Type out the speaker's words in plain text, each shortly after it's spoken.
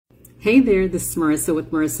Hey there, this is Marissa with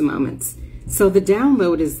Marisa Moments. So the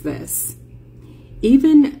download is this.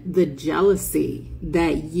 Even the jealousy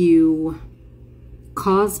that you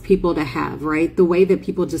cause people to have, right? The way that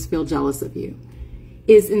people just feel jealous of you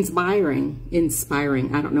is inspiring.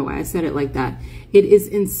 I don't know why I said it like that. It is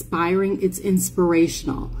inspiring. It's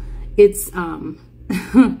inspirational. It's,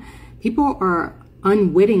 people are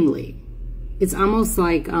unwittingly, it's almost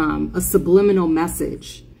like a subliminal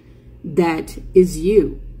message that is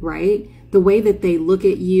you, right? The way that they look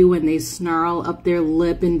at you and they snarl up their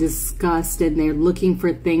lip in disgust and they're looking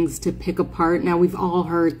for things to pick apart. Now, we've all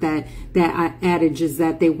heard that adage is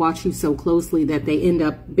that they watch you so closely that they end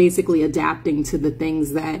up basically adapting to the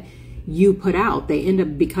things that you put out. They end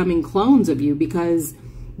up becoming clones of you because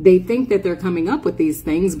they think that they're coming up with these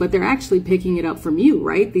things, but they're actually picking it up from you,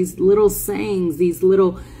 right? These little sayings, these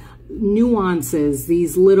little nuances,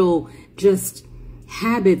 these little just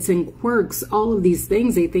habits and quirks, all of these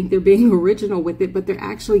things, they think they're being original with it, but they're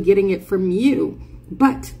actually getting it from you.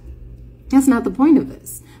 But that's not the point of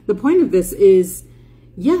this. The point of this is,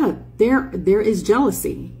 yeah, there is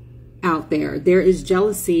jealousy out there. There is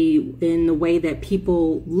jealousy in the way that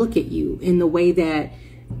people look at you, in the way that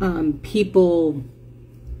people,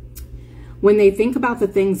 when they think about the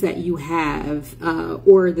things that you have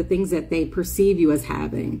or the things that they perceive you as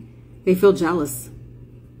having, they feel jealous.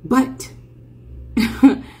 But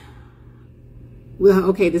well,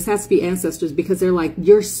 okay, this has to be ancestors, because they're like,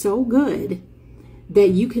 you're so good that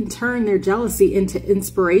you can turn their jealousy into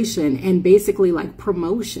inspiration and basically like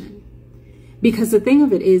promotion. Because the thing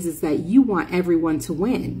of it is that you want everyone to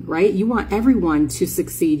win, right? You want everyone to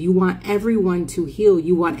succeed. You want everyone to heal.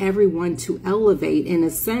 You want everyone to elevate and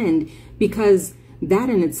ascend, because that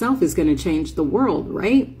in itself is going to change the world,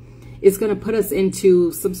 right? It's going to put us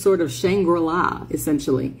into some sort of Shangri-La,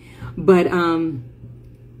 essentially. But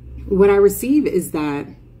what I receive is that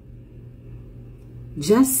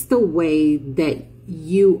just the way that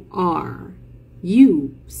you are,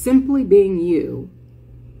 you simply being you,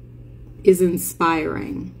 is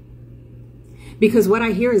inspiring. Because what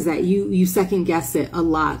I hear is that you second guess it a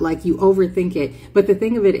lot, like you overthink it. But the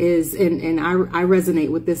thing of it is, and I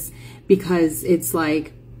resonate with this, because it's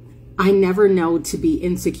like, I never know to be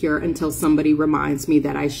insecure until somebody reminds me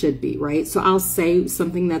that I should be, right? So I'll say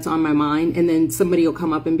something that's on my mind, and then somebody will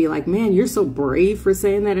come up and be like, man, you're so brave for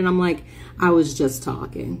saying that. And I'm like, I was just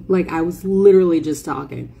talking. Like, I was literally just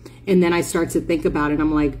talking. And then I start to think about it.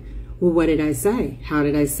 I'm like, well, what did I say? How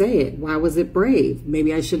did I say it? Why was it brave?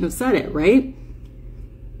 Maybe I shouldn't have said it, right?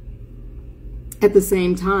 At the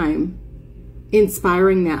same time,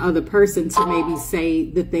 inspiring that other person to maybe say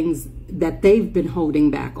the things that they've been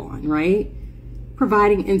holding back on, right?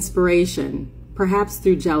 Providing inspiration, perhaps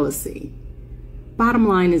through jealousy. Bottom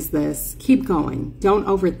line is this: keep going. Don't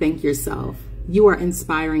overthink yourself. You are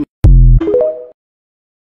inspiring.